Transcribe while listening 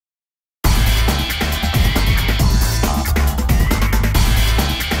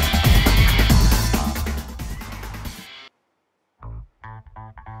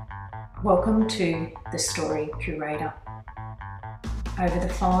Welcome to the Story Curator. Over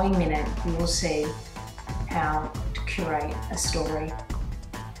the following minute, you will see how to curate a story.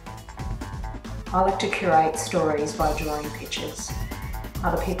 I like to curate stories by drawing pictures.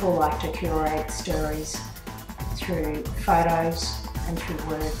 Other people like to curate stories through photos and through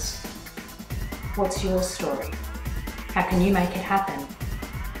words. What's your story? How can you make it happen?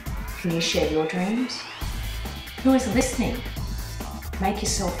 Can you share your dreams? Who is listening? Make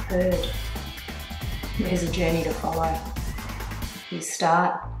yourself heard. There's a journey to follow. We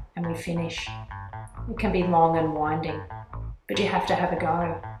start and we finish. It can be long and winding, but you have to have a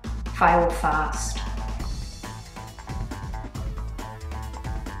go. Fail fast.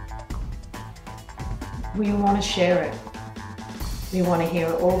 We want to share it. We want to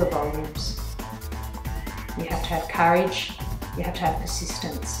hear all the volumes. You have to have courage. You have to have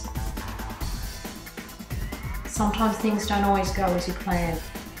persistence. Sometimes things don't always go as you plan. You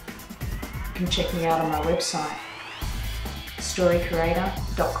can check me out on my website,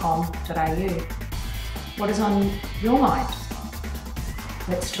 storycurator.com.au. What is on your mind?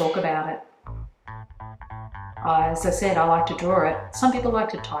 Let's talk about it. As I said, I like to draw it. Some people like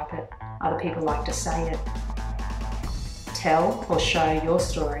to type it. Other people like to say it. Tell or show your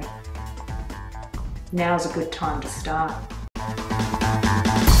story. Now's a good time to start.